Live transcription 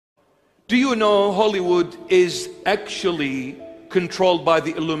Do you know Hollywood is actually controlled by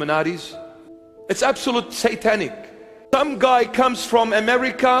the Illuminatis? It's absolute satanic. Some guy comes from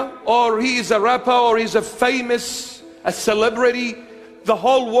America, or he is a rapper, or he's a celebrity. The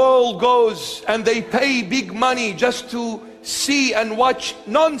whole world goes and they pay big money just to see and watch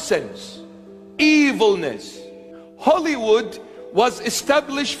nonsense, evilness. Hollywood was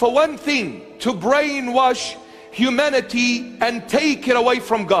established for one thing: to brainwash humanity and take it away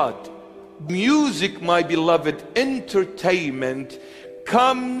from God. Music, my beloved, entertainment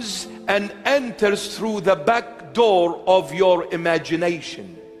comes and enters through the back door of your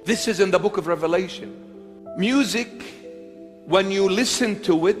imagination. This is in the book of Revelation. Music, when you listen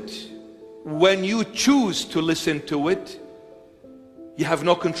to it, when you choose to listen to it, you have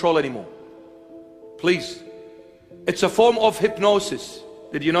no control anymore. Please. It's a form of hypnosis.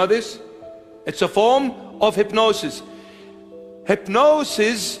 Did you know this? It's a form of hypnosis.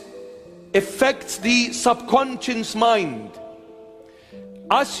 Hypnosis affects the subconscious mind.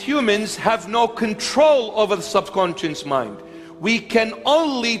 Us humans have no control over the subconscious mind. We can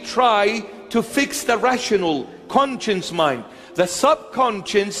only try to fix the rational, conscious mind. The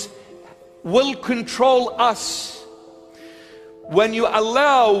subconscious will control us. When you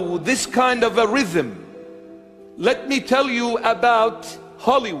allow this kind of a rhythm, let me tell you about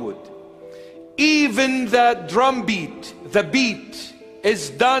Hollywood. Even the drum beat, the beat is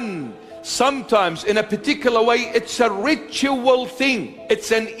done sometimes in a particular way. It's a ritual thing.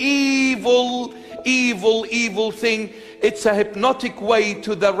 It's an evil thing. It's a hypnotic way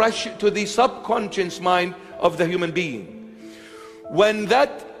to the subconscious mind of the human being. When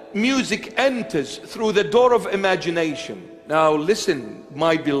that music enters through the door of imagination, now listen,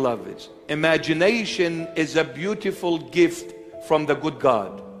 my beloveds, imagination is a beautiful gift from the good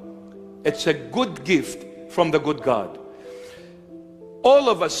God. It's a good gift from the good God. All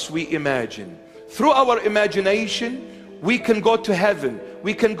of us, we imagine. Through our imagination, we can go to heaven.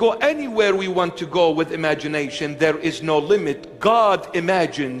 We can go anywhere we want to go with imagination. There is no limit. God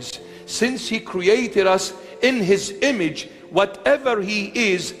imagines. Since He created us in His image, whatever He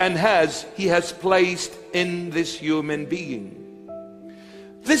is and has, He has placed in this human being.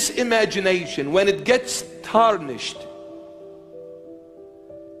 This imagination, when it gets tarnished,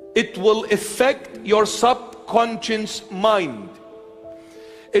 it will affect your subconscious mind.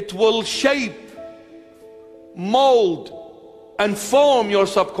 It will shape, mold, and form your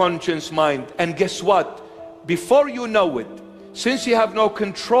subconscious mind. And guess what? Before you know it, since you have no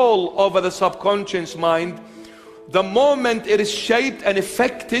control over the subconscious mind, the moment it is shaped and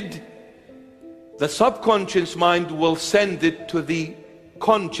affected, the subconscious mind will send it to the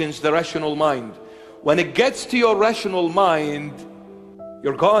conscience, the rational mind. When it gets to your rational mind,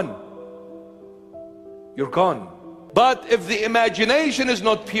 you're gone. You're gone. But if the imagination is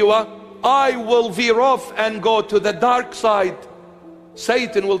not pure, I will veer off and go to the dark side.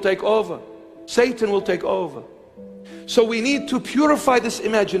 Satan will take over. Satan will take over. So we need to purify this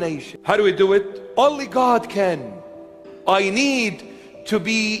imagination. How do we do it? Only God can. I need to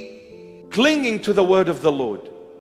be clinging to the word of the Lord.